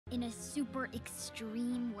in a super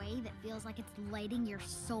extreme way that feels like it's lighting your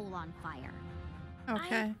soul on fire.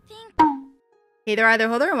 Okay. I think... Hey there, either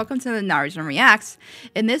holder, and welcome to the ANALYZATION Reacts.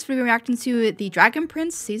 In this, we're reacting to The Dragon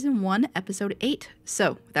Prince Season 1, Episode 8.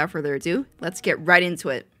 So, without further ado, let's get right into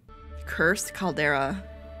it. Cursed Caldera.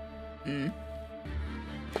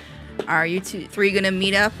 Are you three gonna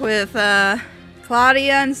meet up with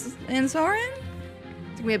Claudia and Soren?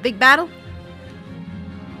 It's gonna be a big battle?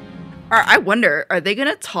 Or I wonder, are they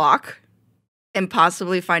gonna talk and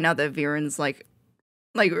possibly find out that Viren's like,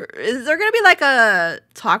 is there gonna be like a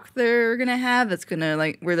talk they're gonna have that's gonna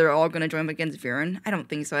like where they're all gonna join against Viren? I don't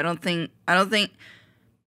think so. I don't think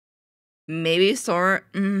maybe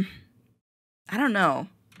Soren. I don't know.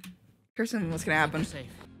 Kirsten, what's gonna happen?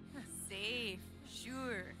 Safe,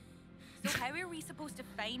 sure. So how are we supposed to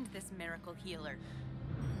find this miracle healer?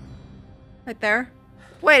 Right there.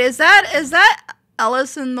 Wait, is that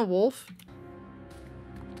Ellis and the wolf?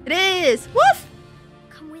 It is. Woof.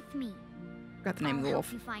 Come with me. Forgot the name of the wolf.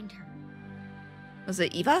 I'll help you find her. Was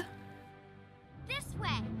it Eva? This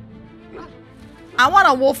way. I want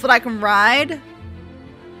a wolf that I can ride.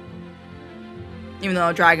 Even though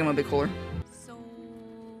a dragon would be cooler. So,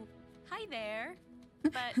 hi there.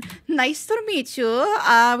 But Nice to meet you.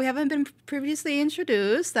 We haven't been previously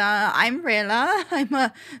introduced. I'm Rayla. I'm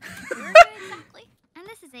a... Exactly. And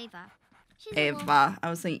this is Ava. She's a wolf. Ava. I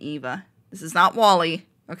was saying Eva. This is not Wally.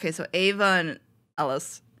 Okay, so Ava and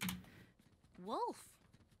Ellis. wolf?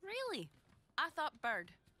 Really? I thought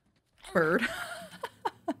bird. Bird.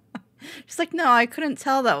 She's like, no, I couldn't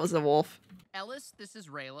tell that was a wolf. Ellis, this is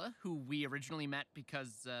Rayla, who we originally met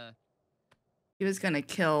because, He was gonna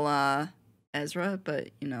kill Ezra, but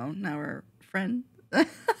you know, now we're friends.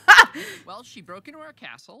 well, she broke into our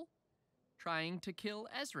castle, trying to kill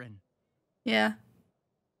Ezrin. Yeah.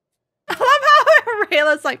 I love how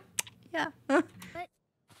Rayla's like, yeah. But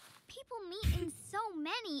people meet in so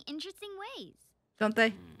many interesting ways. Don't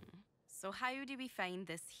they? So how do we find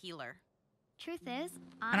this healer? Truth is,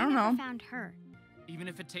 I don't never know. found her. Even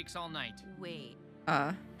if it takes all night. Wait,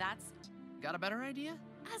 that's... Got a better idea?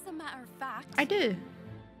 As a matter of fact... I did.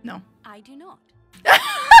 No. I do not.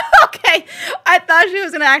 Okay. I thought she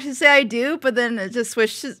was gonna actually say I do, but then it just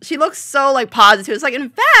switched. She looks so like positive. It's like,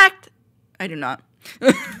 in fact, I do not.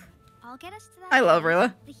 I'll get us to that. I love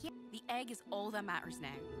Rayla. The egg is all that matters now.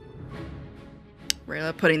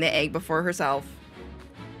 Rayla putting the egg before herself.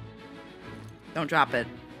 Don't drop it.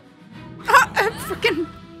 Ah, freaking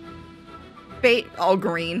bait all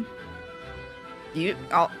green.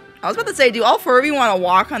 I was about to say, do all four of you want to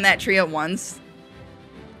walk on that tree at once?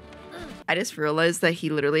 I just realized that he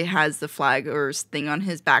literally has the flag or thing on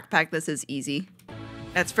his backpack that says easy.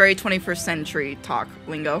 That's very 21st century talk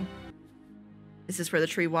lingo. This is where the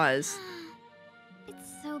tree was. It's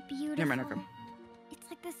so beautiful. Never mind, okay. It's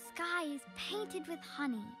like the sky is painted with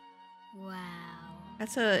honey. Wow.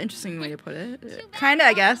 That's an interesting way to put it. Too bad Kinda, I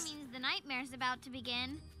also guess. means the nightmare's about to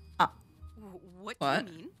begin. What What?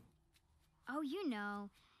 do you mean? Oh, you know,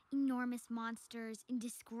 enormous monsters,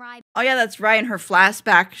 indescribable Oh yeah, that's right. In her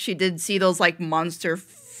flashback, she did see those like monster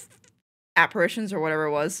apparitions or whatever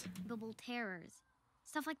it was. terrors,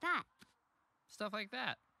 stuff like that. Stuff like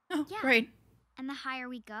that. Oh, Yeah. great. And the higher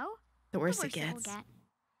we go, The worse it will gets. get.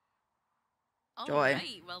 Joy.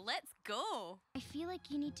 Alright, well let's go. I feel like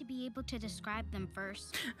you need to be able to describe them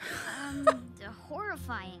first.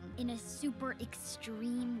 Horrifying in a super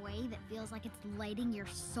extreme way that feels like it's lighting your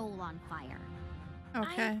soul on fire.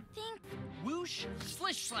 Okay. I think Whoosh,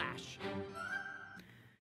 slish slash.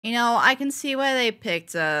 You know, I can see why they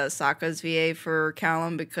picked Sokka's VA for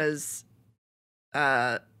Callum because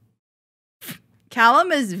Callum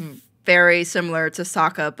is very similar to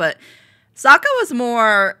Sokka, but Sokka was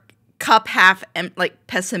more cup half like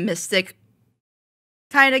pessimistic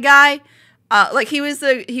kind of guy. Like he was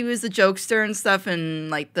the jokester and stuff, and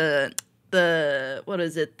like the what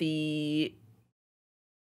is it, they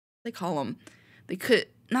call him,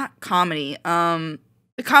 not comedy, the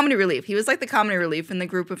comedy relief. He was like the comedy relief in the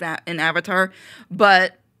group of in Avatar,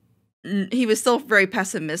 but he was still very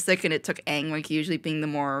pessimistic, and it took Aang like usually being the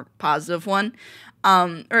more positive one.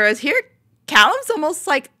 Whereas here, Callum's almost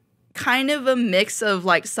like kind of a mix of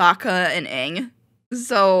like Sokka and Aang.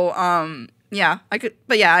 So yeah, I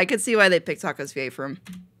could see why they picked Sokka's VA for him.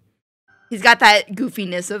 He's got that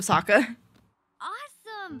goofiness of Sokka.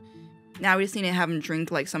 awesome. Now we just need to have him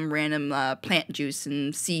drink like some random plant juice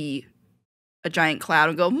and see a giant cloud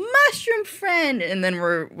and go, mushroom friend, and then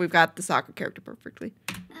we've got the Sokka character perfectly.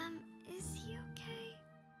 Is he okay?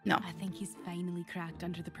 No. I think he's finally cracked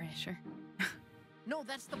under the pressure. No,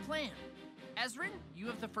 that's the plan. Ezrin, you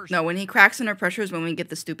have the first. No, when he cracks under pressure is when we get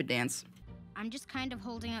the stupid dance. I'm just kind of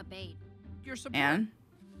holding up bait. Your support. And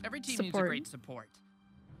Every team needs a support. great support.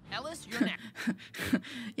 Ellis, you're next.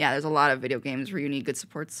 yeah, there's a lot of video games where you need good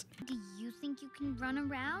supports. Do you think you can run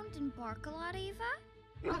around and bark a lot,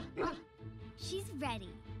 Ava? She's ready.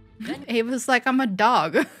 Ava's like, I'm a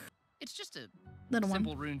dog. It's just a Little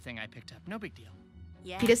simple one. rune thing I picked up. No big deal.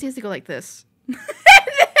 Yeah. He just needs to go like this.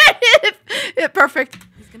 Yeah, perfect.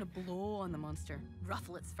 He's gonna blow on the monster,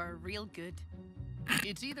 ruffle its fur real good.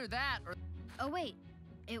 It's either that or Oh wait,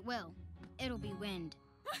 it will. It'll be wind.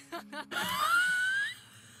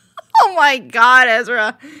 Oh my god,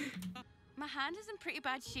 Ezra. My hand is in pretty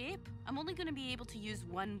bad shape. I'm only gonna be able to use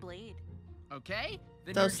one blade. okay.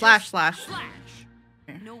 Then So you're slash just slash. slash.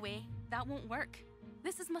 No way, that won't work.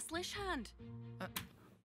 This is my slish hand.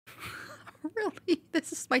 Really?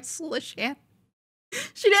 This is my slish hand?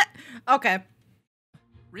 She did. Okay.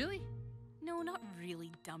 Really? No, not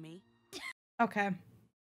really, dummy. Okay.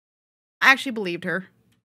 I actually believed her.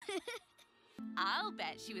 I'll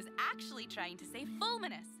bet she was actually trying to say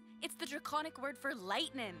fulminous. It's the draconic word for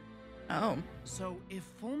lightning. Oh. So if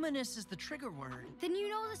fulminous is the trigger word, Then you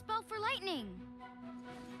know the spell for lightning.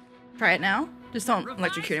 Try it now. Just don't revised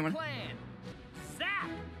electrocute anyone. plan. Zap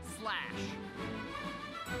slash.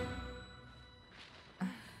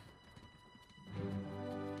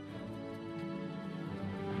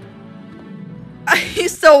 He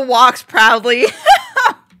still walks proudly.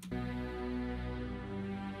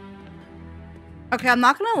 Okay, I'm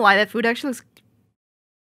not gonna lie, that food actually looks...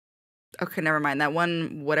 Okay, never mind. That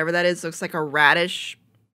one, whatever that is, looks like a radish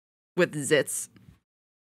with zits.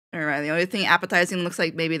 Alright, the only thing appetizing looks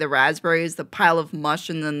like maybe the raspberries, the pile of mush,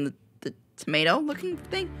 and then the tomato-looking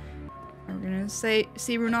thing. We're gonna see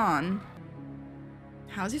Runan.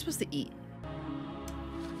 How is he supposed to eat?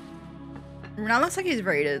 Runan looks like he's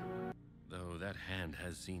ready to... Though that hand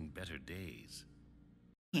has seen better days.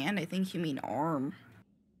 Hand, I think you mean arm.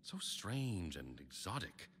 So strange and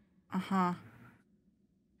exotic. Uh-huh.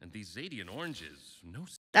 And these Zadian oranges, no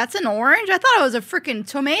That's an orange? I thought it was a freaking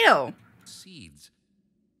tomato. seeds.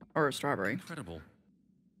 Or a strawberry. Incredible.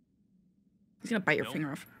 He's gonna bite your Nope.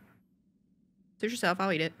 finger off. Suit yourself,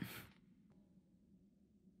 I'll eat it.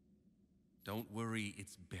 Don't worry,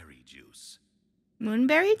 it's berry juice.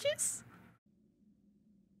 Moonberry juice?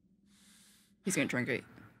 He's gonna drink it.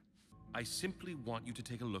 I simply want you to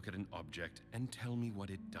take a look at an object and tell me what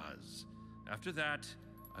it does. After that,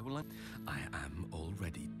 I will... I am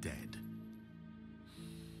already dead.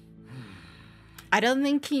 I don't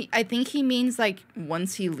think he... I think he means, like,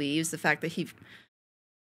 once he leaves, the fact that he...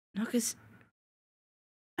 No, because...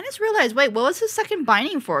 I just realized, wait, what was his second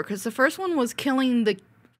binding for? Because the first one was killing the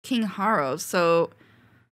King Haro, so...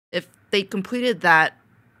 If they completed that,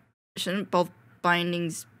 shouldn't both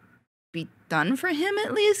bindings be done for him,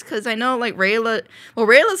 at least? Because I know, like, Rayla... Well,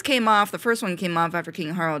 Rayla's came off, the first one came off after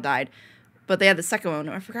King Haro died. But they had the second one.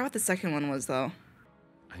 I forgot what the second one was, though.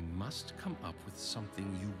 I must come up with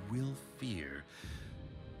something you will fear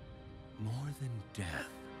more than death.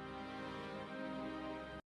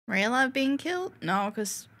 Rayla being killed? No,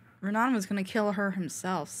 because Renan was going to kill her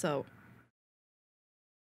himself, so...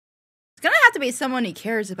 It's going to have to be someone he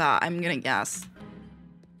cares about, I'm going to guess.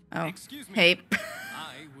 Oh, Excuse me. hey.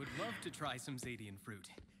 I would love to try some Zadian fruit.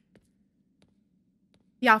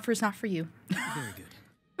 The offer's not for you. Very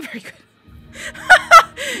good. Very good.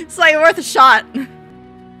 It's like worth a shot.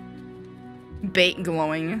 Bait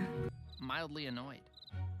glowing. Mildly annoyed.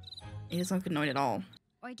 He doesn't look annoyed at all.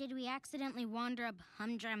 Or did we accidentally wander up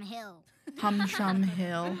Humdrum Hill? Humshum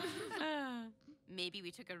Hill. Maybe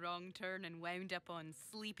we took a wrong turn and wound up on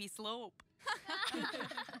Sleepy Slope.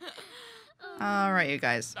 Alright, you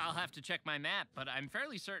guys. I'll have to check my map, but I'm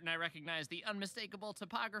fairly certain I recognize the unmistakable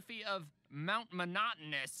topography of Mount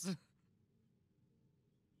Monotonous.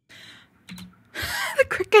 The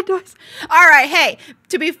cricket noise. Alright, hey,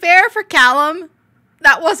 to be fair for Callum,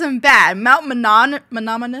 that wasn't bad. Mount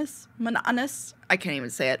Monotonous? I can't even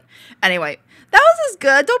say it. Anyway, that was as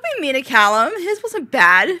good. Don't be mean to Callum. His wasn't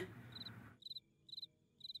bad.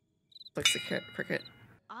 Looks the cricket.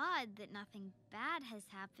 Odd that nothing bad has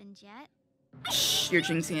happened yet. Shh, you're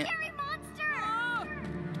jinxing it. Scary monster!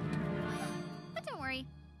 But don't worry,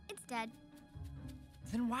 it's dead.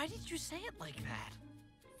 Then why did you say it like that?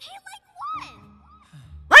 Hey, like what?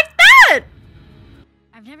 Like that!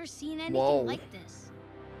 I've never seen anything Whoa. like this.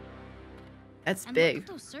 That's And big. look at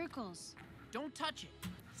those circles. Don't touch it.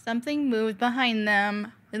 Something moved behind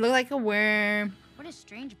them. It looked like a worm. What a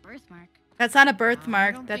strange birthmark. That's not a I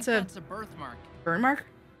birthmark. don't That's think a that's a birthmark. burn mark?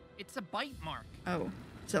 It's a bite mark. Oh.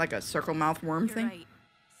 Is it like a circle mouth worm You're thing? right.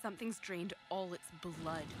 Something's drained all its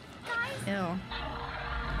blood. Ew.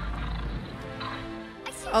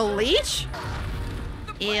 I A leech?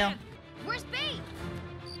 Ew. Where's Bait?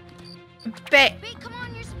 Bait. Bait, come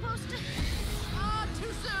on, you're supposed to.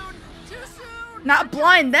 Too soon! Too soon! Not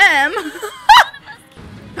blind them.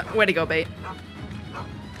 Way to go, Bait.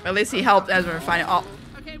 At least he helped Ezra find it. Oh,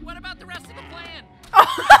 Okay, what about the rest of the plan?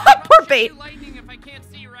 poor Shoot Bait. you lightning if I can't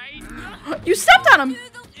see right. You stepped on him.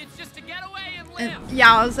 It's just to get away and live. And,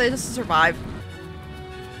 yeah, I was say just to survive.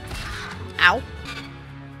 Ow.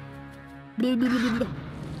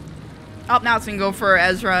 Oh, now it's gonna go for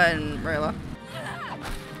Ezra and Rayla.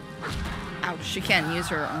 Ouch, she can't use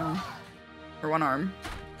her one arm.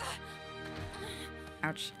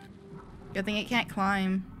 Ouch. Good thing it can't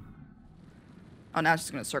climb. Oh, now it's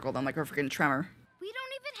just gonna circle them like a freaking tremor. We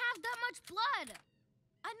don't even have that much blood.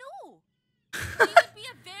 I know. It would be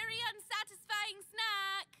a very unsatisfying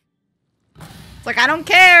snack. It's like, I don't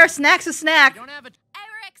care, snack's a snack. You don't have a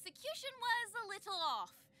Our execution was a little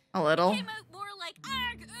off. A little. Came out more like,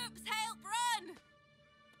 arg, oops, help, run.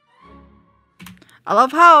 I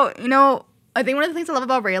love how, you know, I think one of the things I love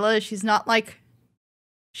about Rayla is she's not like,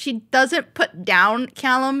 she doesn't put down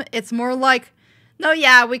Callum. It's more like, no,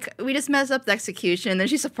 yeah, we just messed up the execution. And then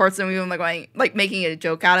she supports him, even like making a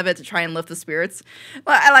joke out of it to try and lift the spirits.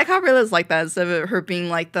 But I like how Rayla's like that instead of her being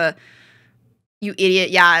like the, you idiot,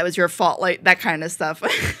 yeah, it was your fault, like that kind of stuff.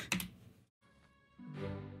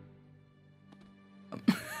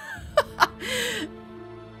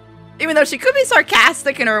 Even though she could be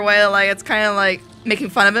sarcastic in her way, like it's kind of like making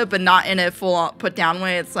fun of it, but not in a full put down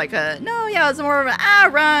way. It's like a, no, yeah, it's more of a,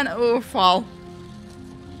 run, oh, fall.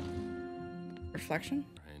 Reflection?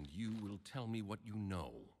 And you will tell me what you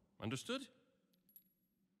know. Understood?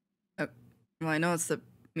 Well, I know it's the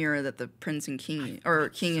mirror that the prince and king, or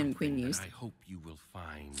king and queen Something that used. I hope you will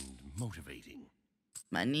find motivating.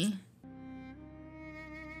 Money?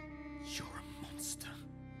 You're a monster.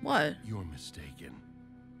 What? You're mistaken.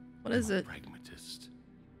 What is You're a it? Pragmatist.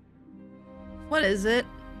 What is it?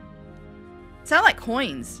 Sound like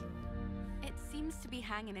coins. It seems to be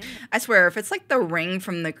hanging in. I swear, if it's like the ring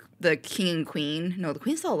from the king and queen, no, the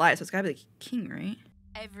queen's still alive, so it's gotta be the king, right?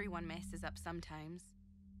 Everyone messes up sometimes.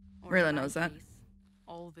 Or Rayla in my knows that. case,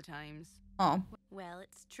 all the times. Oh, Well,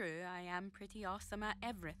 it's true. I am pretty awesome at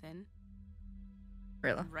everything.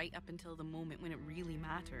 Rayla. Right up until the moment when it really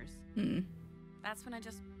matters. Hmm. That's when I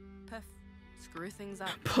just poof, screw things up.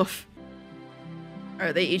 Poof.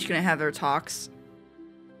 Are they each gonna have their talks?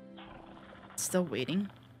 Still waiting.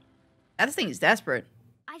 That thing is desperate.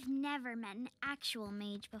 I've never met an actual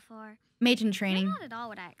mage before. Mage in They're training. not at all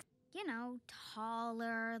what I you know,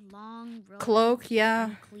 taller, long robes, Cloak,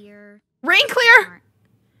 yeah. clear. Rain clear! smart.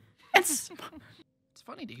 It's It's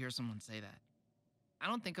funny to hear someone say that. I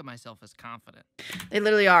don't think of myself as confident. they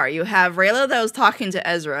literally are. You have Rayla that was talking to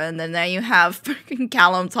Ezra, and then now you have freaking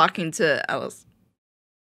Callum talking to Alice.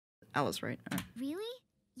 Alice, right? Really?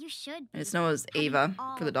 You should. And it's known as Having Ava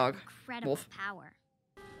all for the dog. Incredible Wolf. power.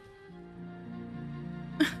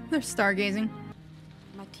 They're stargazing.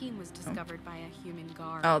 My team was discovered by a human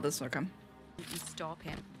guard. Oh, this will come. You stop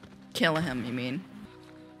him. Kill him, you mean?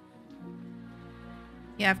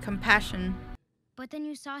 You have compassion, But then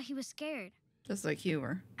you saw he was scared, just like you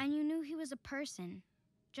were. and you knew he was a person,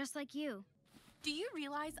 just like you. Do you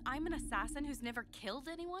realize I'm an assassin who's never killed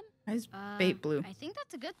anyone? Eyes bait blue. I think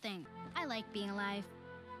that's a good thing. I like being alive.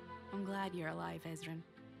 I'm glad you're alive, Ezrin.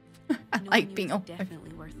 I Knowing like you being is alive.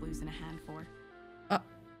 definitely worth losing a hand for.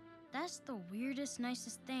 That's the weirdest,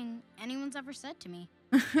 nicest thing anyone's ever said to me.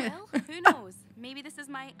 Well, who knows? Maybe this is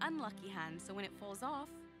my unlucky hand, so when it falls off,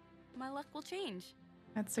 my luck will change.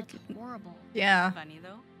 That's a That's horrible. yeah. Funny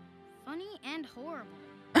though. Funny and horrible.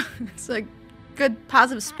 It's a good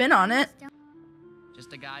positive spin on it.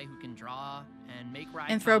 Just a guy who can draw and make ride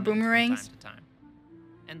And throw comments from boomerangs. time to time.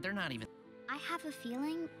 And they're not even. I have a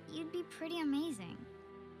feeling you'd be pretty amazing,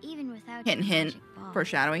 even without Hint, your hint. magic ball. And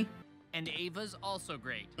Foreshadowing. Ava's also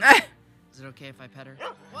great. Is it okay if I pet her?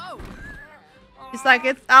 Whoa! It's like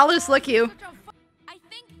I'll just lick you, I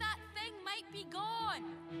think that thing might be gone.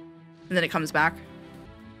 and then it comes back.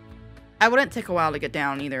 I wouldn't take a while to get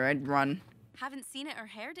down either. I'd run. Haven't seen it or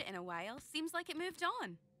heard it in a while. Seems like it moved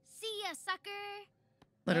on. See ya, sucker!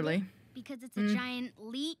 Literally. Because it's a Mm. giant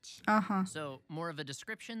leech. Uh-huh. So, more of a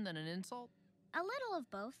description than an insult? A little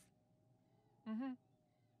of both. Mm-hmm.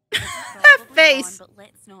 That Probably face. gone, but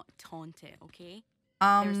let's not taunt it, okay?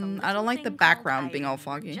 There's a I little don't like the thing called background being all irony.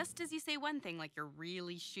 foggy. Just as you say one thing like you're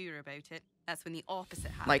really sure about it, that's when the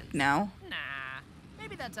opposite happens. Like now. Nah.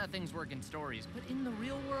 Maybe that's how things work in stories, but in the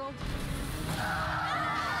real world?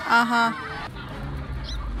 Uh-huh.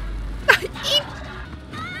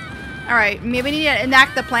 Alright, maybe we need to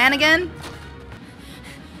enact the plan again.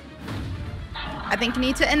 I think you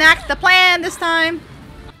need to enact the plan this time.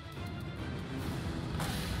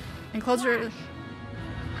 And close your...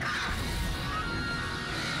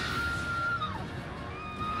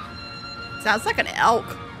 Sounds like an elk.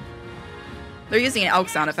 They're using an elk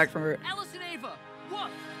sound effect from her. Alice and Ava, woof!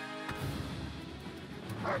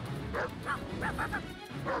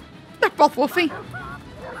 They're both woofy.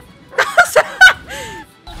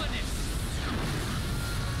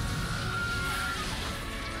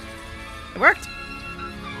 It worked.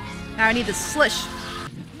 Now I need to slish.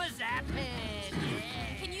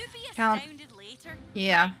 Can you be Count. astounded later?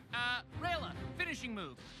 Yeah. Rayla, finishing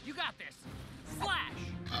move. You got this. Slash!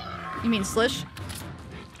 You mean slish?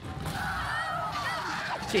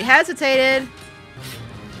 She hesitated.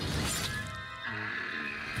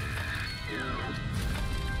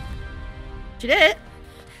 She did it.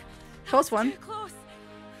 Close one. Too close.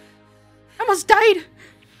 I almost died.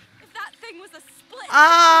 If that thing was a split.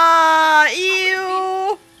 Ah,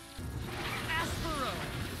 ew. Aspero!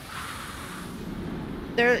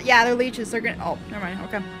 They're leeches. They're gonna. Oh, never mind.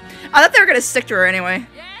 Okay. I thought they were gonna stick to her anyway.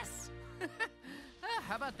 Yes!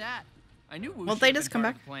 How about that? I knew Woosh Well, they had just been come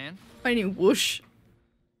part back. of the plan. I need whoosh.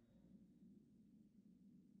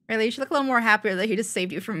 Really, you should look a little more happier that he just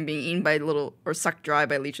saved you from being eaten by or sucked dry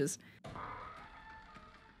by leeches.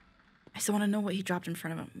 I still want to know what he dropped in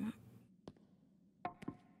front of him.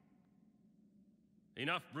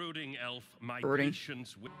 Enough brooding, elf. My Brooding.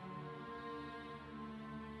 patience will...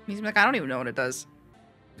 He's like, I don't even know what it does.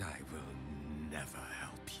 I will never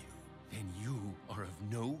help you. And you are of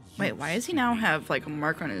no use. Wait, why does he now have like a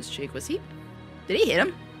mark on his cheek? Did he hit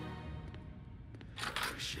him?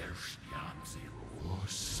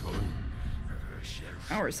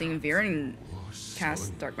 Oh, we're seeing Viren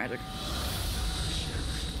cast dark magic.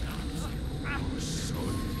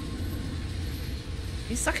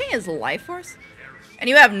 He's sucking his life force? And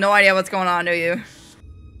you have no idea what's going on, do you?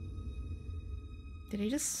 Did he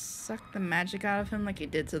just suck the magic out of him like he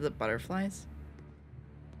did to the butterflies?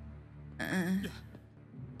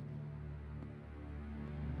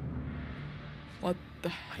 What the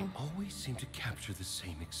hell? I always seem to capture the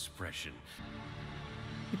same expression.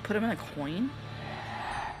 You put him in a coin?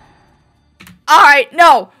 Alright,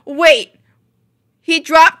 no, wait. He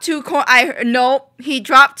dropped two he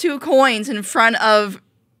dropped 2 coins in front of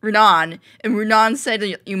Runan, and Runan said,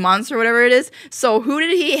 you monster, whatever it is. So who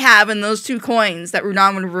did he have in those 2 coins that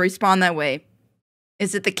Runan would respond that way?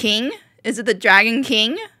 Is it the king? Is it the Dragon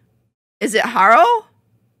King? Is it Haro?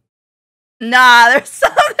 Nah, there's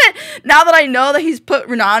something. Now that I know that he's put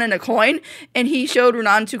Runan in a coin, and he showed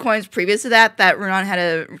Runan 2 coins previous to that Runan had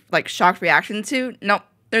a like shocked reaction to. Nope.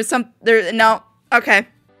 No. Okay.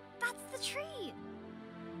 That's the tree.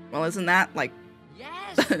 Well, isn't that like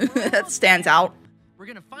Yes! that stands out We're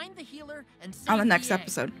gonna find the healer and save on the next egg.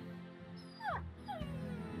 episode?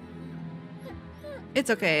 It's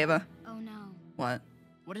okay, Ava. Oh no. What?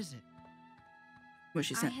 What is it? What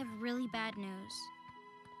she I said? have really bad news.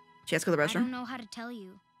 She has to go to the I don't restroom? know how to tell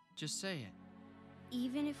you. Just say it.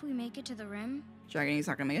 Even if we make it to the rim, Dragon, he's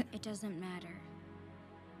not gonna make it. it doesn't matter.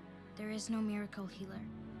 There is no miracle healer.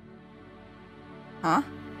 Huh?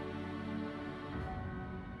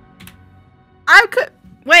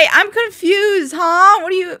 I'm confused, huh? What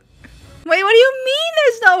do you mean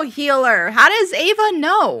there's no healer? How does Ava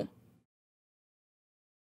know?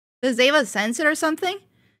 Does Ava sense it or something?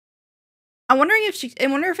 I wonder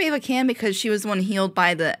if Ava can because she was the one healed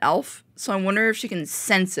by the elf. So I wonder if she can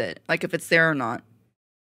sense it, like if it's there or not.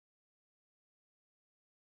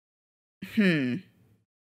 I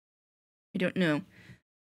don't know.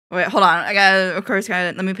 Wait, hold on.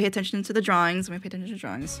 Let me pay attention to the drawings.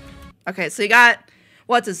 Okay, so you got,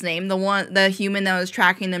 what's his name? The human that was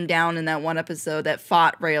tracking them down in that one episode that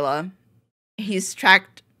fought Rayla. He's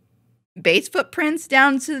tracked Bates' footprints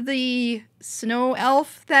down to the snow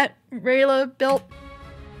elf that Rayla built.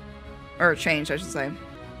 Or changed, I should say.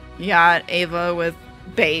 You got Ava with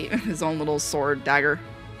Bait, his own little sword dagger.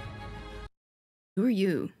 Who are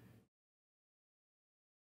you?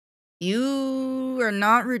 You are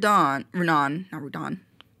not Runan, not Rudan.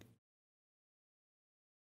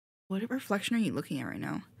 What reflection are you looking at right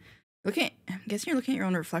now? I'm guessing you're looking at your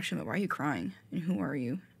own reflection, but why are you crying? And who are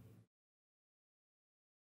you?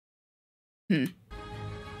 Could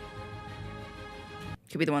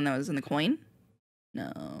be the one that was in the coin?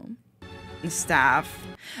 No. The staff.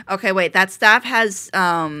 Okay, wait, that staff has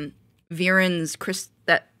Viren's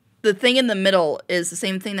the thing in the middle is the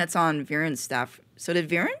same thing that's on Viren's staff. So did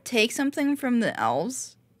Viren take something from the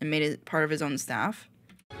elves and made it part of his own staff?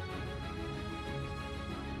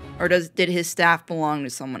 Or did his staff belong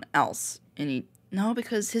to someone else and he No,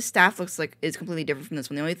 because his staff looks like it's completely different from this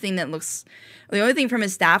one. The only thing from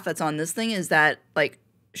his staff that's on this thing is that like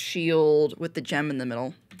shield with the gem in the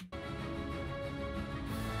middle.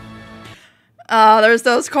 Oh, there's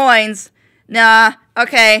those coins. Nah.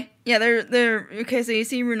 Okay. Yeah, they're okay. So you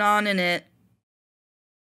see Runan in it.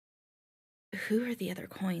 Who are the other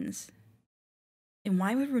coins? And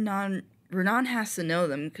why would Runan? Runan has to know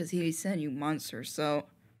them because he said you monster. So.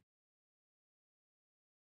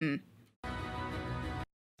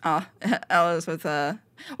 Oh, Alice with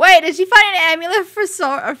Wait, did she find an amulet for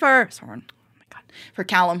Soren? Oh my god, for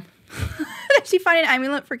Callum. Did she find an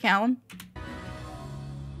amulet for Callum?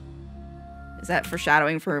 Is that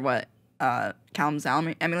foreshadowing for what Callum's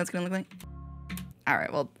amulet's gonna look like? All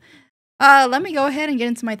right, well, let me go ahead and get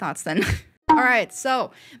into my thoughts then. All right, so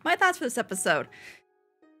my thoughts for this episode.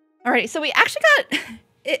 All right, so we actually got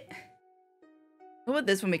it. What would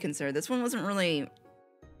this one be considered? This one wasn't really.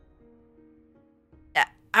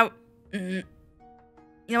 You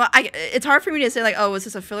know what? It's hard for me to say like, oh, was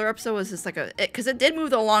this a filler episode? Was this like because it did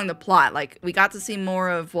move along the plot. Like we got to see more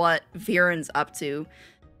of what Viren's up to.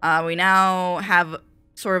 We now have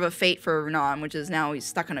sort of a fate for Renan, which is now he's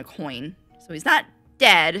stuck on a coin. So he's not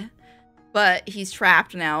dead, but he's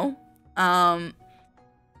trapped now. I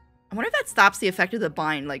wonder if that stops the effect of the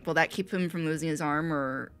bind. Like, will that keep him from losing his arm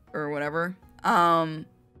or whatever?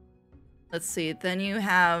 Let's see. Then you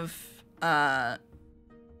have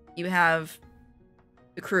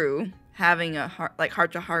the crew having a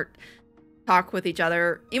heart-to-heart talk with each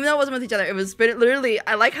other. Even though it wasn't with each other, but it literally,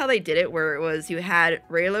 I like how they did it, where it was, you had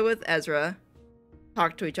Rayla with Ezra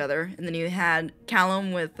talk to each other, and then you had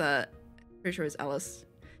Callum with, pretty sure it was Ellis,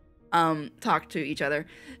 talk to each other.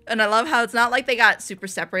 And I love how it's not like they got super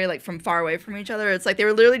separated, like, from far away from each other. It's like they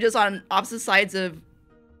were literally just on opposite sides of,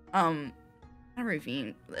 not a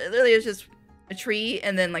ravine. Literally, it was just a tree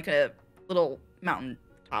and then, like, a little mountain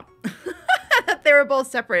top. They were both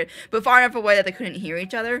separated, but far enough away that they couldn't hear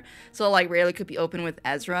each other. So, like, Rayla could be open with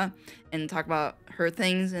Ezra and talk about her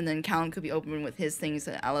things, and then Callum could be open with his things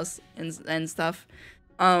to Alice and stuff.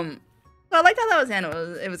 So I liked how that was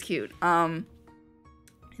handled. It was cute. And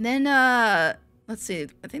then, let's see.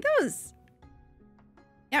 I think that was...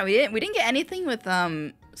 Yeah, we didn't get anything with,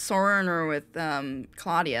 Soren or with,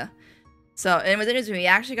 Claudia. So, and it was interesting. We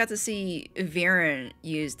actually got to see Viren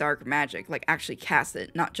use dark magic, like, actually cast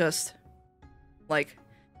it, not just... Like,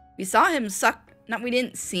 we saw him suck, we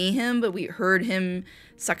didn't see him, but we heard him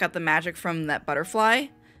suck out the magic from that butterfly.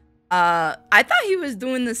 I thought he was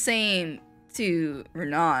doing the same to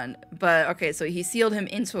Renan, but okay, so he sealed him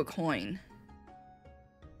into a coin.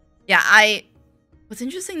 Yeah, what's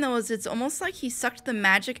interesting though is it's almost like he sucked the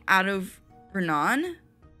magic out of Renan,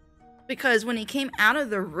 because when he came out of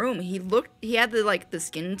the room, he had the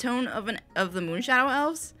skin tone of the Moonshadow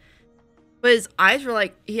Elves, but his eyes were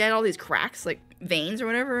like, he had all these cracks, like, veins or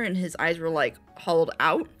whatever, and his eyes were like hollowed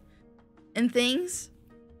out and things.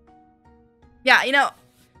 Yeah, you know,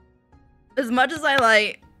 as much as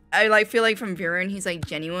I feel like from Viren he's like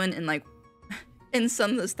genuine and like in some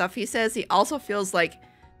of the stuff he says, he also feels like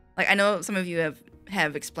I know some of you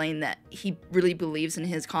have explained that he really believes in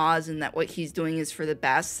his cause and that what he's doing is for the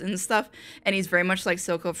best and stuff, and he's very much like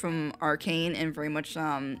Silco from Arcane, and very much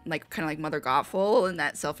like kind of like Mother Gothel, and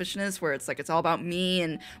that selfishness where it's like it's all about me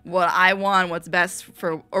and what I want, what's best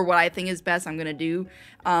for, or what I think is best I'm gonna do,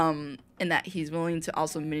 and that he's willing to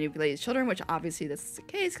also manipulate his children, which obviously this is the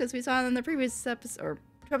case because we saw in the previous episode or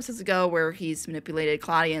 2 episodes ago where he's manipulated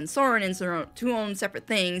Claudia and Soren into their own separate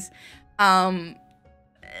things.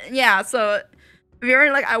 Yeah, so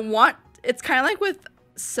Viren, like, it's kind of like with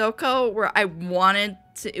Silco, where I wanted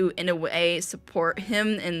to, in a way, support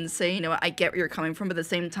him and say, you know what, I get where you're coming from, but at the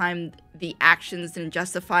same time, the actions didn't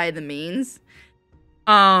justify the means.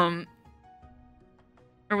 Or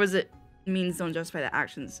was it means don't justify the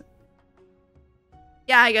actions?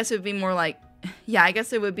 Yeah, I guess it would be more like, yeah, I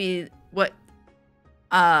guess it would be what,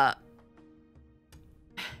 yeah,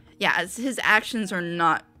 his actions are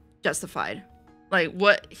not justified. Like,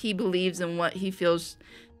 what he believes and what he feels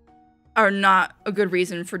are not a good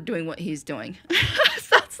reason for doing what he's doing.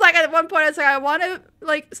 So it's like, at one point, it's like, I want to,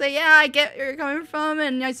 like, say, yeah, I get where you're coming from,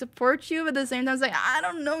 and I support you, but at the same time, it's like, I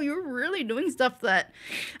don't know, you're really doing stuff that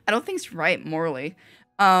I don't think is right morally.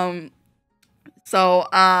 Yeah,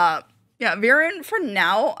 Viren, for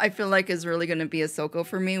now, I feel like is really going to be a Silco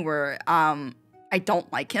for me, where, I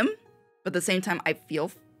don't like him, but at the same time, I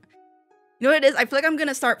feel... You know what it is? I feel like I'm going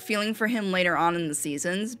to start feeling for him later on in the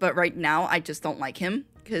seasons, but right now, I just don't like him,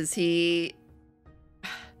 because he...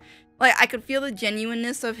 Like, I could feel the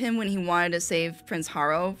genuineness of him when he wanted to save Prince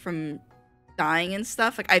Haro from dying and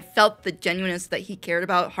stuff, like I felt the genuineness that he cared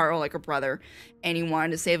about Haru like a brother, and he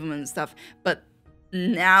wanted to save him and stuff. But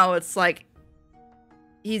now it's like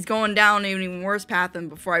he's going down an even worse path than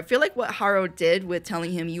before. I feel like what Haru did with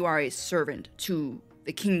telling him you are a servant to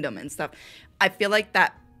the kingdom and stuff, I feel like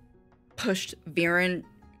that pushed Viren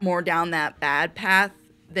more down that bad path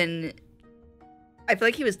than I feel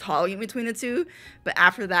like he was toggling between the two. But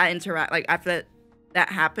after that after that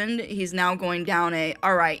happened, he's now going down a,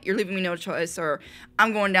 all right, you're leaving me no choice, or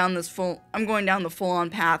I'm going down the full-on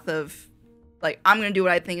path of, like, I'm going to do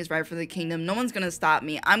what I think is right for the kingdom. No one's going to stop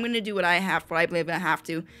me. I'm going to do what I believe I have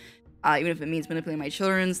to, even if it means manipulating my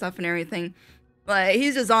children and stuff and everything. Like,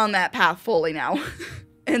 he's just on that path fully now.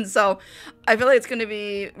 And so I feel like it's going to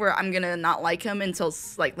be where I'm going to not like him until,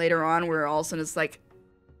 like, later on, where all of a sudden it's like,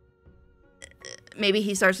 maybe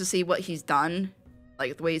he starts to see what he's done,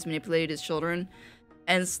 like the way he's manipulated his children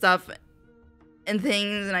and stuff and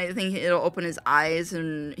things, and I think it'll open his eyes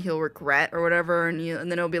and he'll regret or whatever, and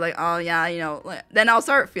then it'll be like, oh yeah, you know, like, then I'll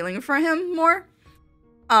start feeling for him more.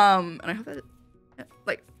 And I hope that,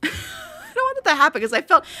 like, I don't want that to happen, because I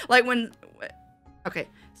felt like okay,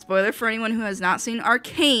 spoiler for anyone who has not seen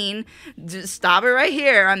Arcane, just stop it right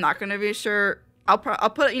here. I'm not gonna be sure. I'll put I'll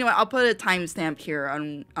put a timestamp here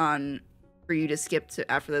on for you to skip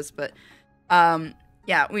to after this, but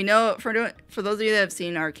yeah, we know, for those of you that have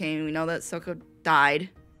seen Arcane, we know that Soko died.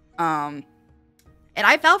 And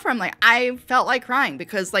I felt for him. Like, I felt like crying,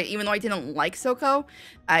 because, like, even though I didn't like Soko,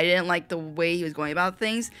 I didn't like the way he was going about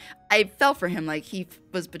things, I felt for him. Like, he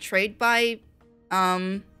was betrayed by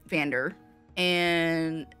Vander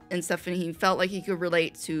and stuff, and he felt like he could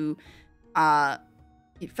relate to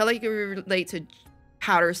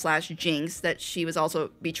Powder / Jinx, that she was also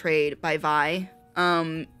betrayed by Vi,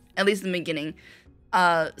 at least in the beginning.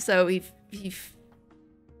 So he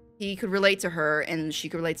could relate to her, and she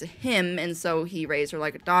could relate to him, and so he raised her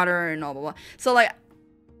like a daughter, and blah, blah, blah. So, like,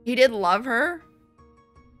 he did love her,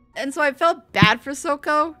 and so I felt bad for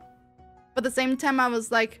Soko, but at the same time, I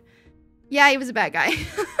was like, yeah, he was a bad guy.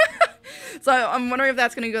 So I'm wondering if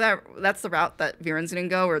that's gonna go that's the route that Viren's gonna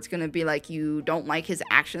go, where it's gonna be like, you don't like his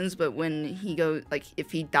actions, but when he goes, like,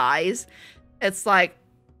 if he dies, it's like,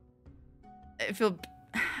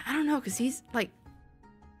 I don't know, because he's like,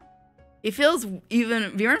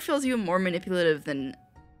 Viren feels even more manipulative than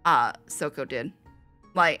Soko did.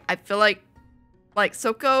 Like, I feel like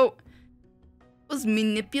Soko was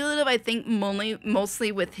manipulative, I think,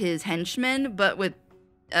 mostly with his henchmen, but with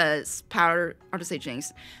Powder, I'll just say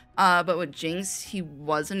Jinx. But with Jinx, he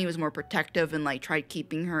wasn't. He was more protective and, like, tried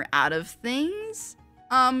keeping her out of things,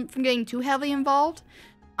 from getting too heavily involved.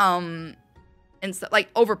 And so,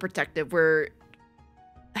 like, overprotective, where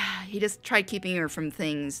he just tried keeping her from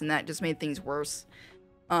things, and that just made things worse,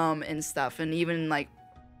 and stuff, and even, like,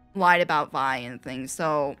 lied about Vi and things.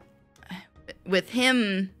 So with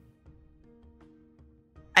him,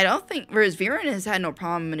 I don't think, whereas Viren has had no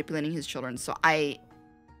problem manipulating his children, so I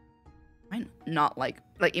might not like,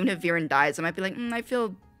 even if Viren dies, I might be like, I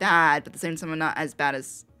feel bad, but at the same time, I'm not as bad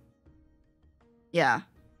as, yeah.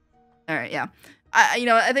 All right, yeah.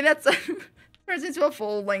 I think that's turns into a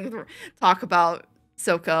full-length talk about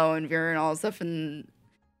Soko and Viren and all this stuff, and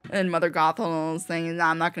Mother Gothel and all those things. No,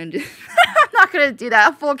 I'm not gonna do I'm not gonna do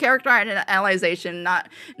that. A full character analyzation, not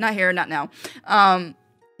here, not now.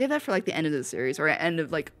 Save that for, like, the end of the series, or end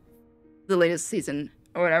of, like, the latest season,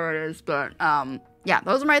 or whatever it is. But yeah,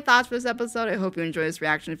 those are my thoughts for this episode. I hope you enjoy this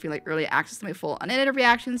reaction. If you like early access to my full unedited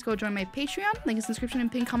reactions, go join my Patreon. Link in the description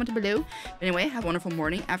and pinned comment below. Anyway, have a wonderful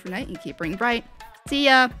morning, afternoon, and keep burning bright. See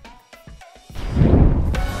ya!